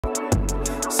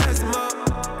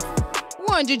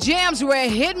doing your jams where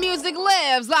hit music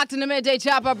lives. Locked in the midday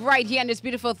chop up right here on this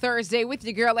beautiful Thursday with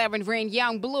your girl Erin Rain,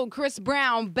 Young Blue, Chris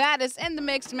Brown, baddest in the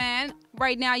mix, man.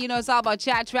 Right now, you know, it's all about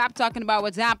Chat Trap, talking about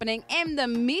what's happening in the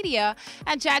media.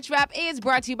 And Chat Trap is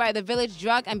brought to you by the Village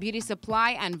Drug and Beauty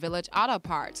Supply and Village Auto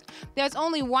Parts. There's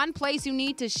only one place you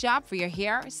need to shop for your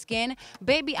hair, skin,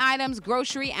 baby items,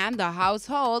 grocery, and the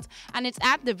household. And it's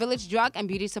at the Village Drug and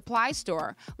Beauty Supply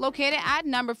store, located at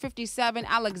number 57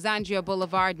 Alexandria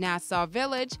Boulevard, Nassau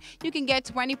Village. You can get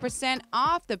 20%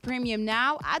 off the premium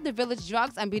now at the Village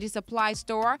Drugs and Beauty Supply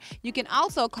store. You can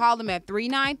also call them at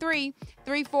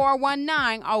 393-3419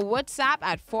 or WhatsApp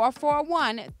at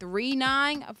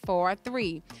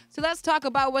 441-3943. So let's talk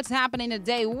about what's happening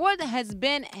today. What has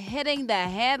been hitting the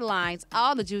headlines,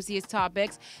 all the juiciest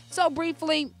topics. So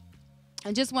briefly,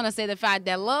 I just want to say the fact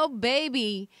that Lil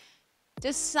Baby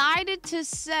decided to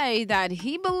say that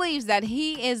he believes that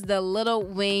he is the Lil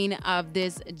Wayne of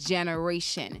this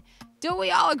generation. Do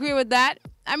we all agree with that?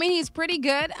 I mean, he's pretty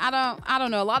good. I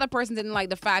don't know. A lot of persons didn't like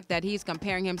the fact that he's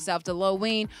comparing himself to Lil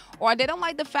Wayne, or they don't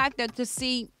like the fact that to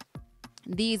see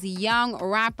these young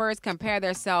rappers compare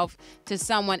themselves to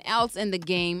someone else in the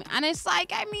game. And it's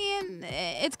like, I mean,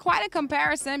 it's quite a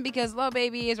comparison because Lil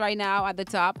Baby is right now at the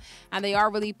top and they are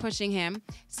really pushing him,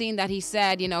 seeing that he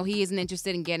said, you know, he isn't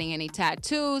interested in getting any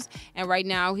tattoos. And right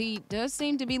now he does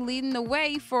seem to be leading the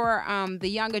way for the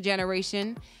younger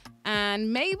generation.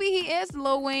 And maybe he is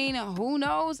Lil Wayne. Who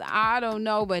knows? I don't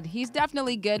know. But he's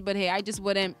definitely good. But hey, I just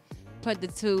wouldn't put the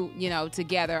two, you know,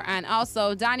 together. And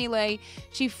also, DaniLeigh,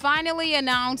 she finally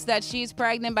announced that she's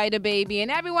pregnant by the baby. And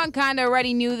everyone kind of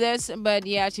already knew this. But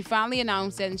yeah, she finally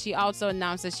announced it. And she also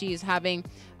announced that she is having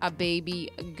a baby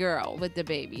girl with the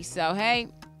baby. So, hey,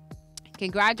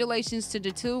 congratulations to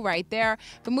the two right there.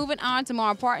 But moving on to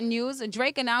more important news,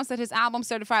 Drake announced that his album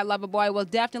Certified Lover Boy will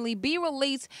definitely be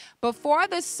released before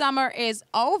the summer is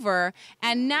over.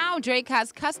 And now Drake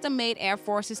has custom-made Air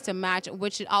Forces to match,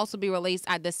 which should also be released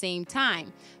at the same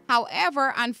time.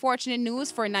 However, unfortunate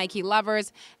news for Nike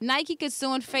lovers. Nike could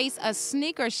soon face a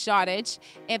sneaker shortage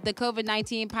if the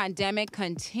COVID-19 pandemic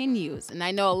continues. And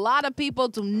I know a lot of people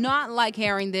do not like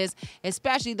hearing this,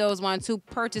 especially those ones who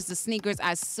purchase the sneakers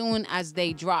as soon as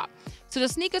they drop. So the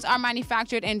sneakers are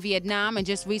manufactured in Vietnam, and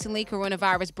just recently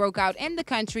coronavirus broke out in the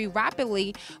country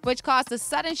rapidly, which caused a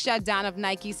sudden shutdown of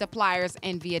Nike suppliers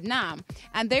in Vietnam,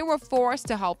 and they were forced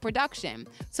to halt production.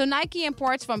 So Nike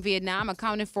imports from Vietnam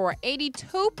accounted for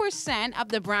 82% of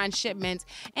the brand shipments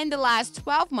in the last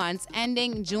 12 months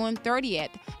ending June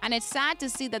 30th. And it's sad to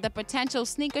see that the potential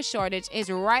sneaker shortage is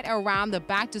right around the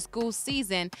back-to-school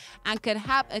season and could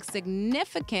have a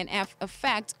significant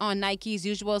effect on Nike's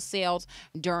usual sales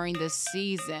during the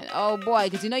season. Oh boy,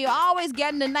 because you know you're always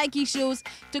getting the Nike shoes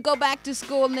to go back to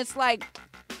school, and it's like,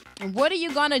 what are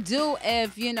you gonna do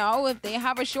if, you know, if they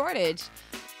have a shortage?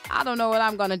 I don't know what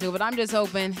I'm gonna do, but I'm just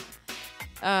hoping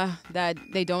that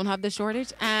they don't have the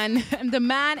shortage. And the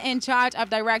man in charge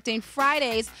of directing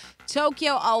Friday's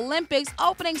Tokyo Olympics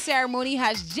opening ceremony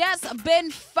has just been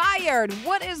fired.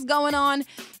 What is going on?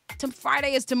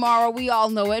 Friday is tomorrow. We all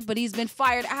know it, but he's been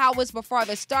fired hours before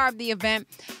the start of the event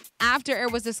after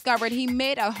it was discovered he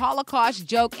made a Holocaust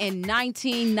joke in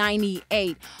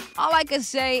 1998. All I can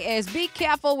say is be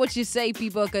careful what you say,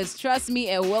 people, because trust me,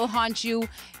 it will haunt you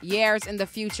years in the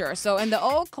future. So in the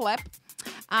old clip,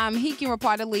 he can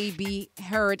reportedly be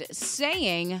heard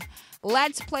saying,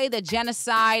 "Let's play the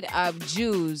genocide of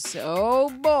Jews." Oh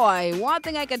boy, one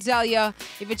thing I can tell you,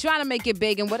 if you're trying to make it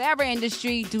big in whatever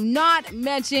industry, do not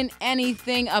mention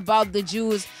anything about the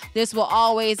Jews. This will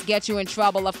always get you in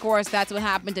trouble. Of course, that's what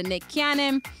happened to Nick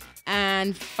Cannon.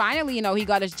 And finally, you know, he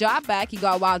got his job back. He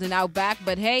got Wild 'N Out back.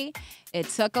 But hey, it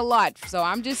took a lot. So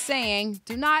I'm just saying,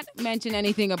 do not mention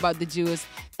anything about the Jews.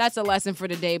 That's a lesson for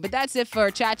today. But that's it for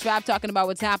Chat Trap, talking about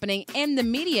what's happening in the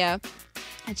media.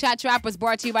 Chat Trap was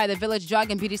brought to you by the Village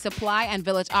Drug and Beauty Supply and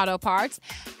Village Auto Parts.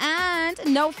 And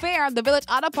no fair, the Village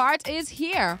Auto Parts is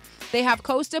here. They have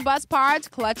coaster bus parts,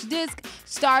 clutch disc,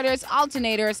 starters,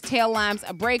 alternators, tail lamps,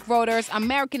 brake rotors,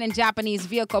 American and Japanese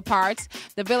vehicle parts.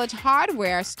 The Village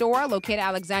Hardware store, located at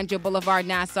Alexandria Boulevard,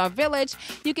 Nassau Village.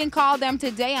 You can call them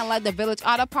today and let the Village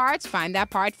Auto Parts find that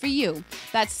part for you.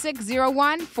 That's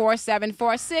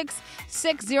 601-4746,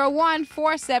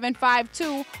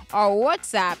 601-4752, or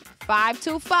WhatsApp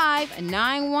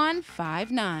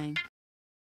 525-9159.